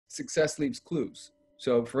success leaves clues.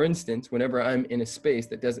 So for instance, whenever I'm in a space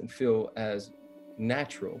that doesn't feel as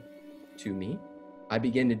natural to me, I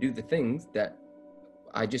begin to do the things that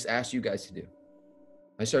I just asked you guys to do.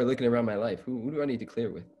 I started looking around my life. Who do I need to clear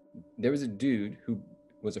with? There was a dude who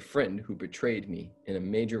was a friend who betrayed me in a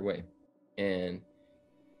major way. And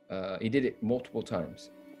he did it multiple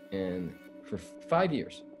times. And for 5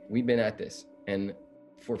 years, we've been at this. And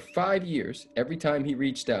for 5 years, every time he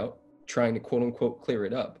reached out, trying to quote unquote clear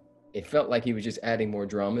it up, it felt like he was just adding more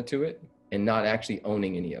drama to it and not actually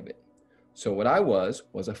owning any of it. So what I was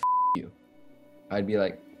a you. I'd be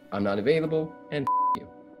like, I'm not available and you,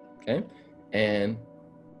 okay? And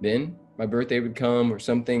then my birthday would come or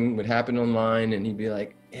something would happen online and he'd be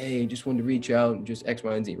like, hey, just wanted to reach out and just X,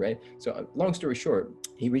 Y, and Z, right? So long story short,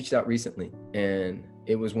 he reached out recently and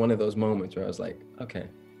it was one of those moments where I was like, okay,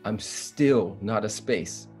 I'm still not a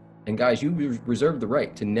space. And guys, you reserve the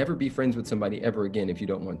right to never be friends with somebody ever again if you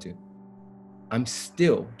don't want to. I'm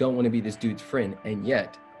still don't want to be this dude's friend, and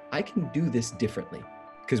yet I can do this differently.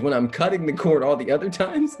 Because when I'm cutting the cord all the other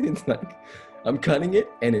times, it's like, I'm cutting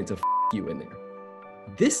it and it's a you in there.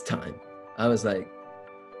 This time, I was like,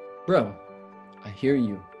 bro, I hear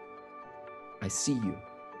you. I see you.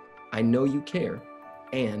 I know you care.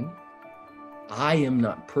 And I am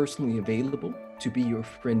not personally available to be your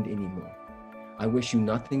friend anymore. I wish you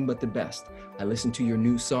nothing but the best. I listened to your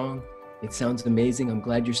new song. It sounds amazing. I'm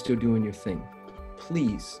glad you're still doing your thing.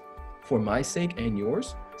 Please, for my sake and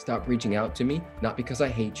yours, stop reaching out to me, not because I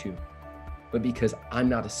hate you, but because I'm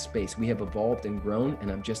not a space. We have evolved and grown and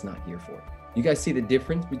I'm just not here for it. You guys see the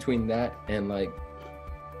difference between that and like,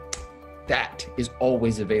 that is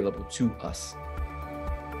always available to us.